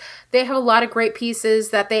comics. They have a lot of great pieces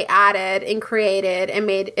that they added and created and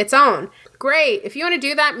made its own. Great. If you want to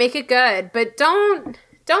do that, make it good. But don't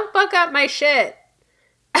fuck up my shit.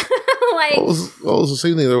 Like, what was the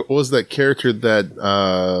same thing? What was that character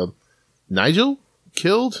that Nigel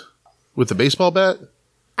killed with the baseball bat?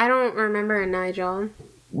 I don't remember Nigel.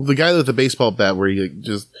 The guy with the baseball bat, where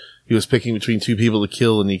he was picking between two people to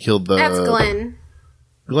kill, and he killed the... That's Glenn.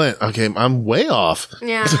 Glenn. Okay, I'm way off.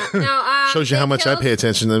 Yeah. No, shows you how much I pay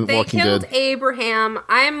attention to Walking Dead. They killed Abraham.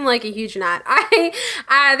 I'm like a huge nut.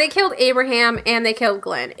 They killed Abraham and they killed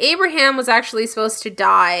Glenn. Abraham was actually supposed to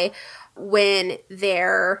die when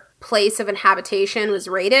their place of inhabitation was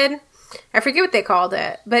raided. I forget what they called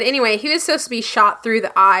it. But anyway, he was supposed to be shot through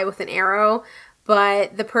the eye with an arrow.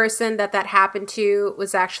 But the person that happened to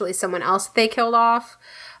was actually someone else that they killed off.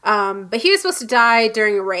 But he was supposed to die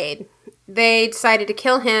during a raid. They decided to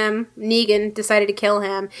kill him. Negan decided to kill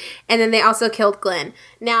him. And then they also killed Glenn.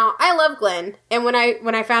 Now, I love Glenn. And when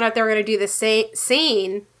I found out they were going to do this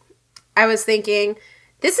scene, I was thinking,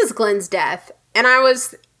 this is Glenn's death. And I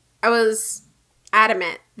was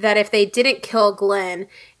adamant that if they didn't kill Glenn,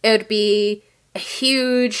 it would be a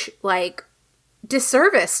huge, like,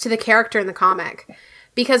 disservice to the character in the comic.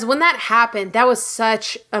 Because when that happened, that was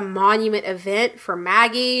such a monument event for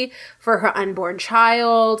Maggie, for her unborn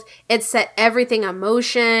child. It set everything in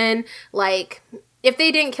motion. Like, if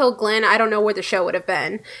they didn't kill Glenn, I don't know where the show would have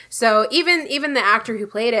been. So even the actor who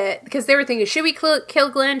played it, because they were thinking, should we kill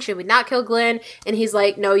Glenn? Should we not kill Glenn? And he's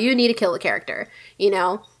like, no, you need to kill the character. You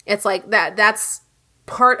know, it's like that's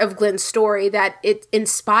part of Glenn's story, that it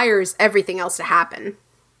inspires everything else to happen.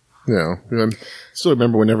 Yeah, I still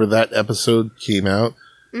remember whenever that episode came out,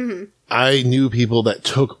 I knew people that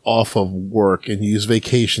took off of work and used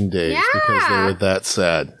vacation days because they were that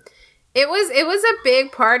sad. It was a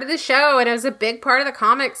big part of the show, and it was a big part of the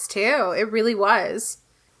comics too. It really was.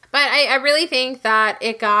 But I really think that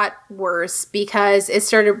it got worse because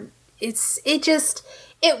it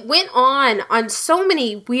went on so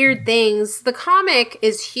many weird things. The comic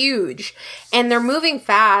is huge, and they're moving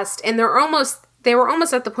fast, and they were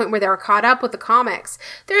almost at the point where they were caught up with the comics.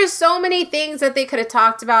 There's so many things that they could have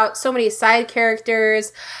talked about, so many side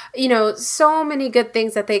characters, you know, so many good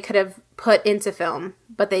things that they could have put into film,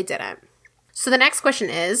 but they didn't. So the next question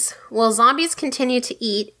is, will zombies continue to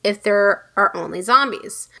eat if there are only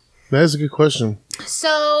zombies? That is a good question.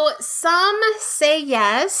 So some say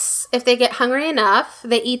yes. If they get hungry enough,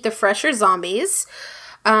 they eat the fresher zombies.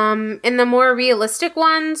 And the more realistic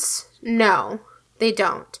ones, no, they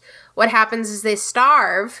don't. What happens is they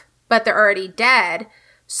starve, but they're already dead.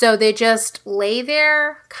 So they just lay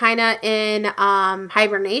there kind of in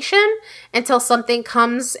hibernation until something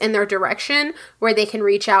comes in their direction where they can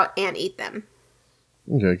reach out and eat them.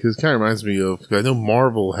 Okay, because it kind of reminds me of, I know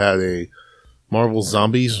Marvel had a Marvel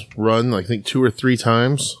Zombies run, I think 2 or 3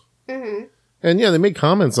 times. Mm-hmm. And yeah, they made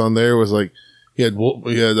comments on there. It was like, I think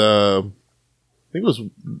it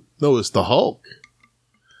was the Hulk,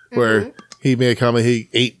 where he made a comment. He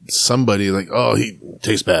ate somebody like, oh, he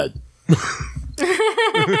tastes bad.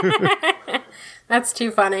 That's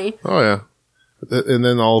too funny. Oh yeah, and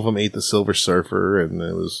then all of them ate the Silver Surfer, and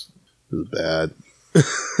it was bad.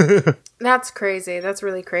 That's crazy. That's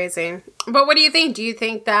really crazy. But what do you think? Do you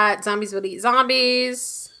think that zombies would eat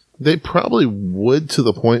zombies? They probably would, to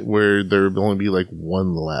the point where there would only be like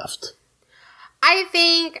one left. I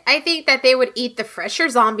think that they would eat the fresher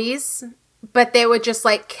zombies, but they would just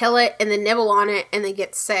like kill it and then nibble on it and then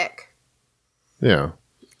get sick. Yeah.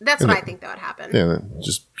 That's what I think that would happen. Yeah,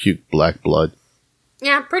 just puke black blood.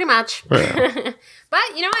 Yeah, pretty much. Yeah. But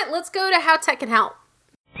you know what? Let's go to how tech can help.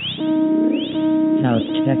 How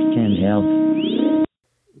tech can help.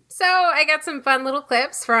 So I got some fun little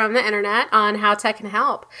clips from the internet on how tech can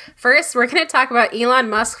help. First, we're going to talk about Elon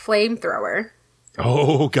Musk flamethrower.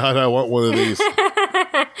 Oh, God, I want one of these.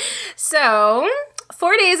 So,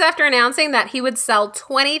 4 days after announcing that he would sell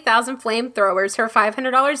 20,000 flamethrowers for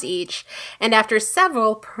 $500 each, and after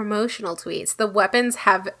several promotional tweets, the weapons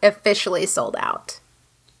have officially sold out.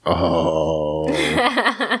 Oh.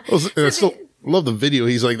 I still love the video.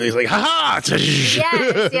 He's like, ha-ha!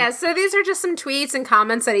 Yes. So these are just some tweets and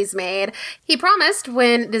comments that he's made. He promised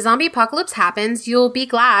when the zombie apocalypse happens, you'll be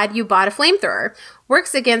glad you bought a flamethrower.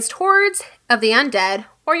 Works against hordes of the undead,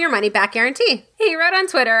 or your money back guarantee. He wrote on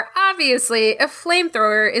Twitter, obviously, a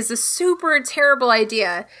flamethrower is a super terrible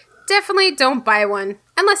idea. Definitely don't buy one,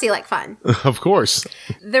 unless you like fun. Of course.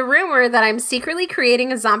 The rumor that I'm secretly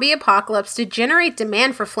creating a zombie apocalypse to generate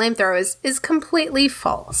demand for flamethrowers is completely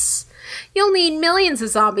false. You'll need millions of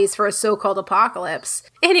zombies for a so-called apocalypse.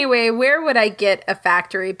 Anyway, where would I get a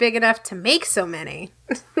factory big enough to make so many?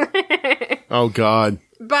 Oh, God.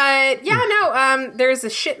 But yeah, no, there's a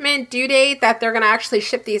shipment due date that they're going to actually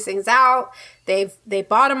ship these things out. They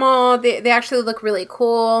bought them all. They actually look really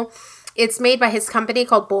cool. It's made by his company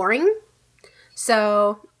called Boring.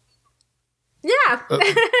 So, yeah.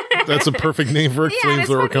 That's a perfect name for a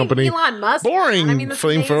flamethrower company. Elon Musk. Boring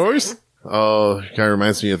flamethrowers. Amazing. Oh, kind of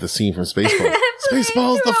reminds me of the scene from Spaceballs.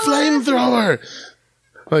 Spaceballs, the flamethrower.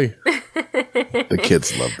 Like, the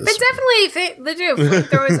kids love this. But definitely, legit,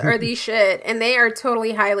 flamethrowers are the shit, and they are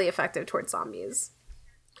totally highly effective towards zombies.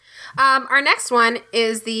 Our next one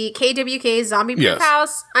is the KWK Zombie Proof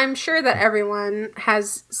House. I'm sure that everyone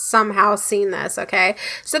has somehow seen this, okay?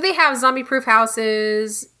 So they have zombie proof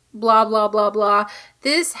houses, blah, blah, blah, blah.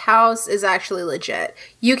 This house is actually legit.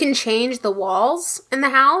 You can change the walls in the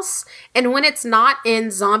house, and when it's not in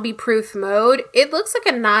zombie proof mode, it looks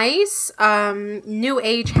like a nice new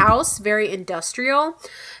age house, very industrial.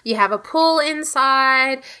 You have a pool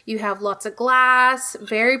inside, you have lots of glass,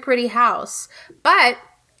 very pretty house. But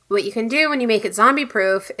what you can do when you make it zombie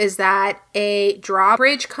proof is that a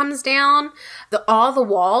drawbridge comes down, all the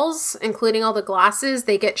walls, including all the glasses,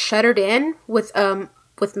 they get shuttered in with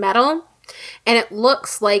metal, and it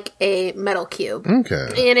looks like a metal cube.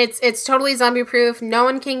 Okay. And it's totally zombie proof. No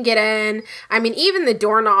one can get in. I mean, even the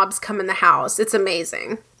doorknobs come in the house. It's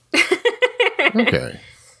amazing. Okay.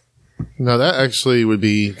 Now that actually would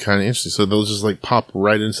be kind of interesting. So they'll just like pop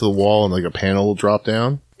right into the wall and like a panel will drop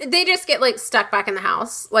down? They just get like stuck back in the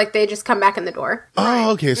house. Like they just come back in the door.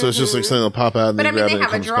 Oh, okay. So it's just like something will pop out and But then I mean, grab they it and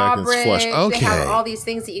have it a comes back and it's flush. drawbridge. Okay. They have all these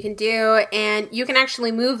things that you can do, and you can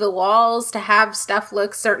actually move the walls to have stuff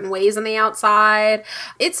look certain ways on the outside.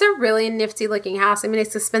 It's a really nifty looking house. I mean,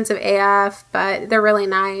 it's expensive AF, but they're really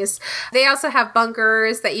nice. They also have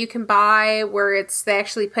bunkers that you can buy where they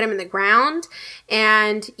actually put them in the ground,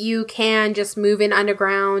 and you can just move in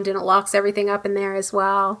underground, and it locks everything up in there as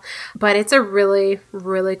well. But it's a really,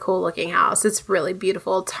 really cool looking house. It's really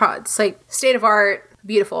beautiful. It's like state of art,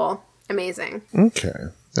 beautiful, amazing. Okay.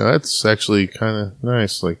 Now that's actually kind of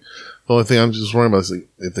nice. Like, the only thing I'm just worried about is like,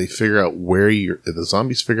 if the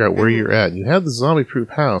zombies figure out where you're at, and you have the zombie proof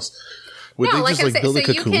house, would they just like build a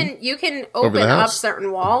cocoon? You can open up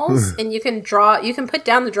certain walls and you can put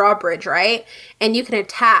down the drawbridge, right? And you can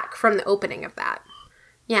attack from the opening of that.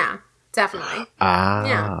 Yeah, definitely.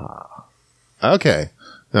 Yeah. Okay.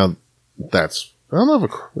 Now that's, I don't know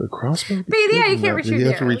if a crossbow. But yeah, you can't retrieve the arrows. You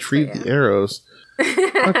have to retrieve the arrows.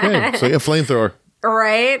 Okay, so yeah, flamethrower.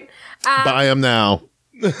 Right. Buy them now.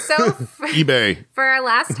 So eBay. For our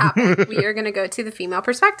last topic, we are going to go to the female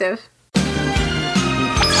perspective.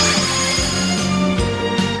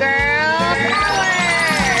 Girl power.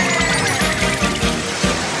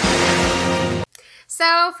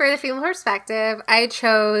 So, for the female perspective, I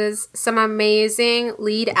chose some amazing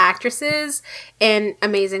lead actresses in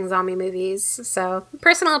amazing zombie movies. So,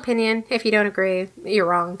 personal opinion, if you don't agree, you're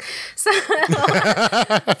wrong. So,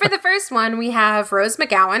 for the first one, we have Rose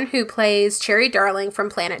McGowan, who plays Cherry Darling from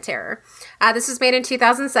Planet Terror. This was made in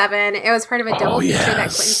 2007. It was part of a double feature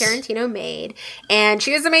that Quentin Tarantino made. And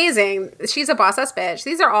she was amazing. She's a boss-ass bitch.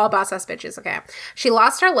 These are all boss-ass bitches, okay? She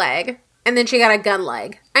lost her leg. And then she got a gun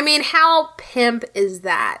leg. I mean, how pimp is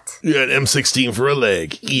that? You got an M16 for a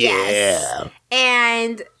leg. Yeah. Yes.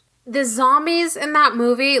 And the zombies in that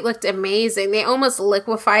movie looked amazing. They almost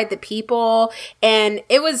liquefied the people. And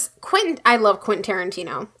it was I love Quentin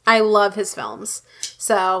Tarantino. I love his films.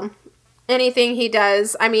 So anything he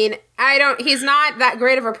does, I mean, he's not that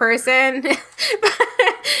great of a person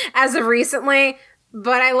as of recently,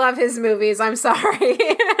 but I love his movies. I'm sorry.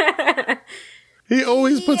 He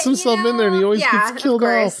always puts himself in there and he always gets killed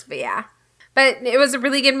off. But yeah. But it was a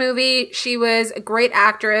really good movie. She was a great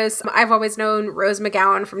actress. I've always known Rose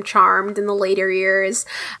McGowan from Charmed in the later years.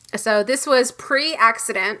 So this was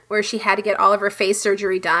pre-accident where she had to get all of her face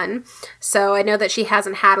surgery done. So I know that she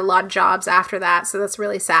hasn't had a lot of jobs after that. So that's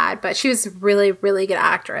really sad. But she was a really, really good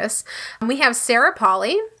actress. We have Sarah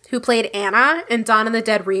Polley, who played Anna in Dawn of the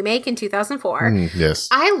Dead remake in 2004. Yes.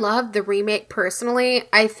 I love the remake personally.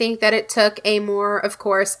 I think that it took a more, of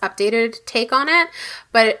course, updated take on it,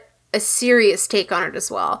 but a serious take on it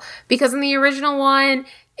as well. Because in the original one,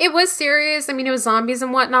 it was serious. I mean, it was zombies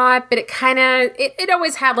and whatnot, but it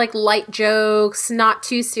always had like light jokes, not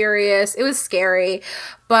too serious. It was scary.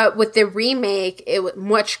 But with the remake, it was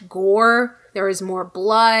much gore. There was more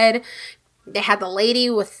blood. They had the lady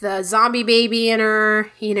with the zombie baby in her,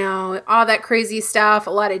 all that crazy stuff, a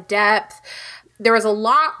lot of depth. There was a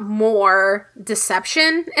lot more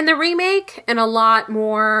deception in the remake and a lot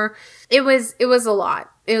more. It was a lot.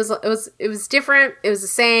 It was different. It was the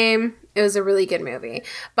same. It was a really good movie.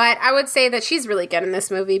 But I would say that she's really good in this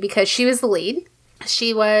movie because she was the lead.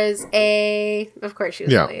 She was of course she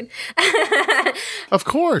was the lead. Of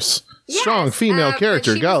course. Yes, strong female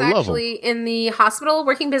character. Gotta love them. She was actually in the hospital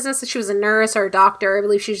working business. She was a nurse or a doctor. I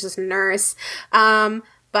believe she was just a nurse.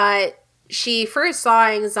 But she first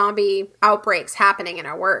saw zombie outbreaks happening in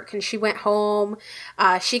her work. And she went home.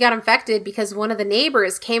 She got infected because one of the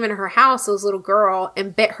neighbors came in her house, this little girl,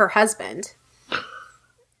 and bit her husband.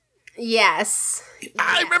 Yes.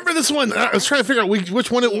 I remember this one. I was trying to figure out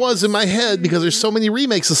which one it was in my head because there's so many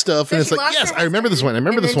remakes of stuff. So and it's like, yes, I remember this one.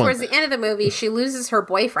 Towards the end of the movie, she loses her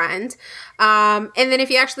boyfriend. And then if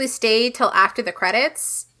you actually stay till after the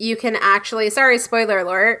credits, you can actually, sorry, spoiler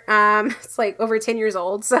alert. It's like over 10 years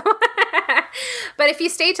old. So, but if you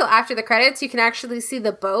stay till after the credits, you can actually see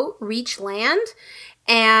the boat reach land.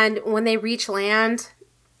 And when they reach land,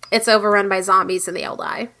 it's overrun by zombies and they all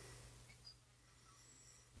die.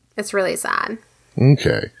 It's really sad.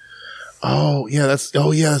 Okay. Oh yeah, that's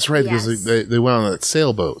right. Yes. Because they went on that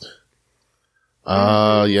sailboat.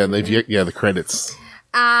 Yeah, the credits.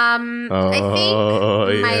 I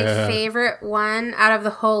think my favorite one out of the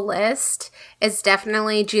whole list is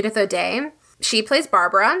definitely Judith O'Dea. She plays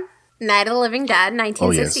Barbara, Night of the Living Dead,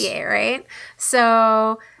 1968, right?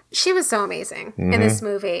 So she was so amazing in this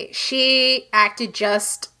movie. She acted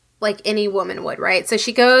just like any woman would, right? So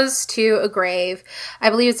she goes to a grave.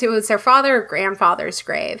 I believe it was her father or grandfather's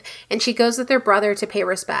grave. And she goes with her brother to pay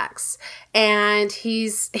respects. And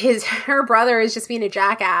her brother is just being a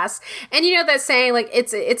jackass. And you know that saying, like,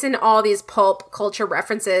 it's in all these pulp culture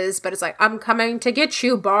references, but it's like, I'm coming to get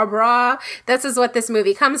you, Barbara. This is what this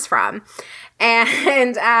movie comes from.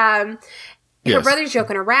 And, her brother's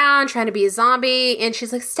joking around, trying to be a zombie, and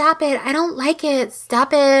she's like, stop it, I don't like it,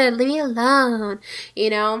 stop it, leave me alone,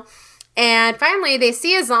 And finally, they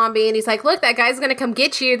see a zombie, and he's like, look, that guy's gonna come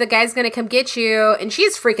get you, and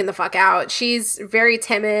she's freaking the fuck out. She's very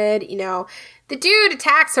timid, The dude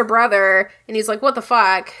attacks her brother, and he's like, what the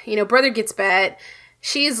fuck? Brother gets bit.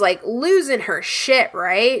 She's, like, losing her shit,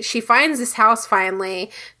 right? She finds this house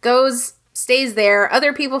finally, stays there,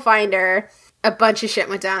 other people find her. A bunch of shit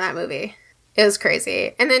went down in that movie. It was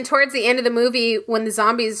crazy. And then towards the end of the movie, when the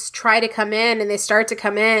zombies try to come in and they start to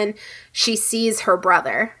come in, she sees her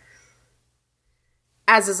brother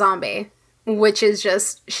as a zombie, which is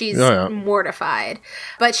just, she's mortified.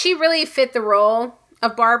 But she really fit the role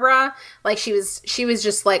of Barbara. Like, she was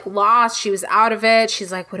just like lost. She was out of it.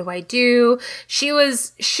 She's like, what do I do?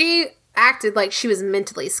 She acted like she was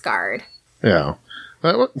mentally scarred. Yeah.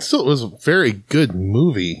 Still, it was a very good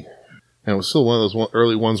movie. And it was still one of those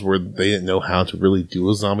early ones where they didn't know how to really do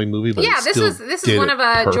a zombie movie. But yeah, this is one of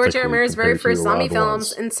George A. Romero's very first zombie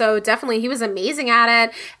films, and so definitely he was amazing at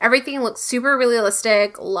it. Everything looked super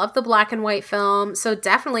realistic. Loved the black and white film, so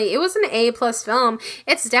definitely it was an A+ film.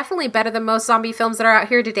 It's definitely better than most zombie films that are out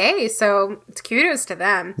here today. So kudos to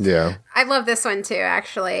them. Yeah, I love this one too.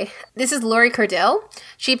 Actually, this is Laurie Cordell.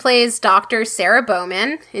 She plays Dr. Sarah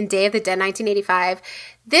Bowman in Day of the Dead, 1985.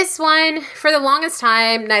 This one, for the longest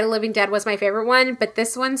time, Night of the Living Dead was my favorite one, but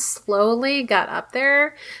this one slowly got up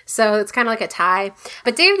there, so it's kind of like a tie.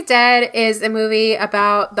 But Day of the Dead is a movie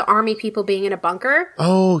about the army people being in a bunker.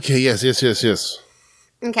 Oh, okay, yes.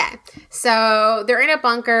 Okay, so they're in a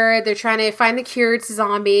bunker, they're trying to find the cure to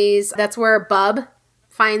zombies. That's where Bub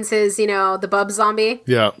finds his, the Bub zombie.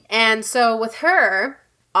 Yeah. And so with her,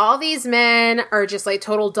 all these men are just like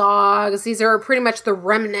total dogs. These are pretty much the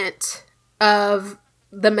remnant of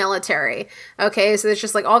the military. Okay, so it's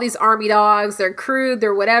just like all these army dogs. They're crude,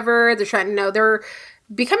 they're whatever. They're trying to they're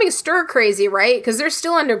becoming stir crazy, right? Because they're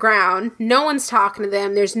still underground. No one's talking to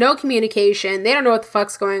them. There's no communication. They don't know what the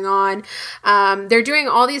fuck's going on. They're doing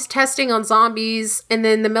all these testing on zombies, and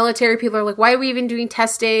then the military people are like, why are we even doing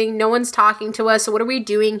testing? No one's talking to us. So what are we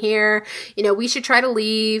doing here? We should try to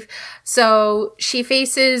leave. So she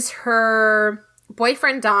faces her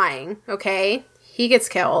boyfriend dying, okay? He gets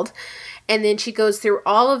killed. And then she goes through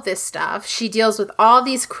all of this stuff. She deals with all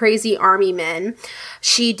these crazy army men.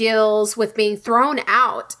 She deals with being thrown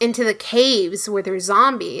out into the caves where there's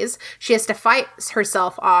zombies. She has to fight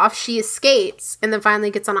herself off. She escapes and then finally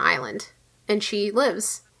gets on an island. And she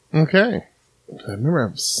lives. Okay. I remember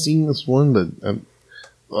I've seen this one, but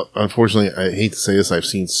unfortunately, I hate to say this, I've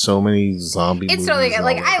seen so many zombie movies. It's totally good.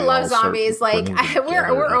 Like, I love zombies. Like,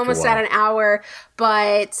 we're almost at an hour,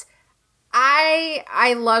 but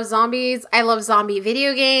I love zombies. I love zombie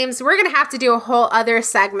video games. We're going to have to do a whole other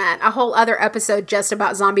segment, a whole other episode just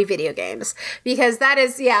about zombie video games. Because that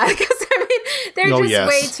is, because they're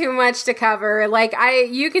way too much to cover. Like,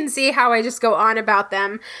 you can see how I just go on about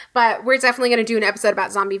them. But we're definitely going to do an episode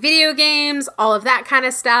about zombie video games, all of that kind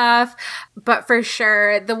of stuff. But for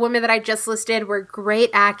sure, the women that I just listed were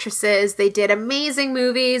great actresses. They did amazing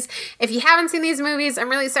movies. If you haven't seen these movies, I'm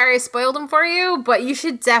really sorry I spoiled them for you, but you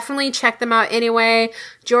should definitely check them out anyway.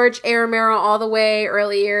 George A. Romero all the way,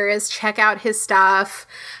 early years. Check out his stuff.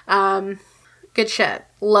 Good shit.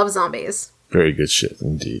 Love zombies. Very good shit,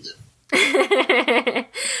 indeed.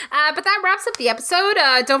 But that wraps up the episode.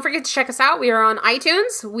 Don't forget to check us out. We are on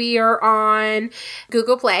iTunes. We are on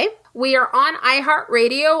Google Play. We are on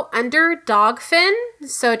iHeartRadio under Dogfin,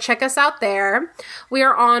 so check us out there. We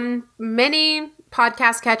are on many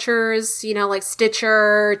podcast catchers, like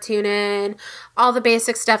Stitcher, TuneIn, all the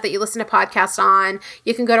basic stuff that you listen to podcasts on.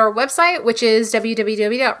 You can go to our website, which is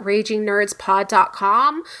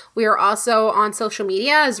www.ragingnerdspod.com. We are also on social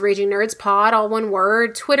media as Raging Nerds Pod, all one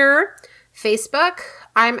word, Twitter, Facebook.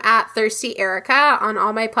 I'm at Thirsty Erica on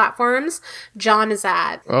all my platforms. John is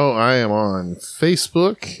at... Oh, I am on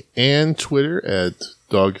Facebook and Twitter at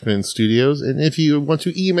Dogfin Studios. And if you want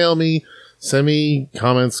to email me, send me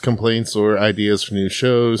comments, complaints, or ideas for new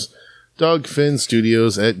shows,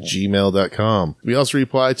 dogfinstudios@gmail.com. We also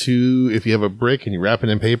reply to, if you have a brick and you wrap it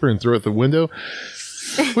in paper and throw it the window,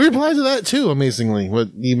 we reply to that too, amazingly.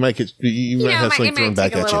 But you might have something thrown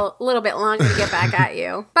back at you. A little bit longer to get back at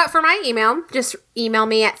you. But for my email, just email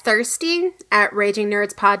me at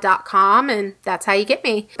thirsty@ragingnerdspod.com, and that's how you get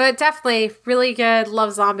me. But definitely really good.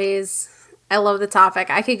 Love zombies. I love the topic.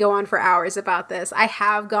 I could go on for hours about this. I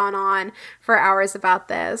have gone on for hours about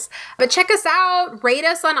this. But check us out. Rate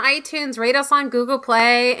us on iTunes. Rate us on Google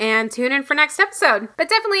Play. And tune in for next episode. But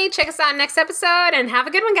definitely check us out next episode. And have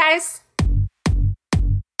a good one, guys.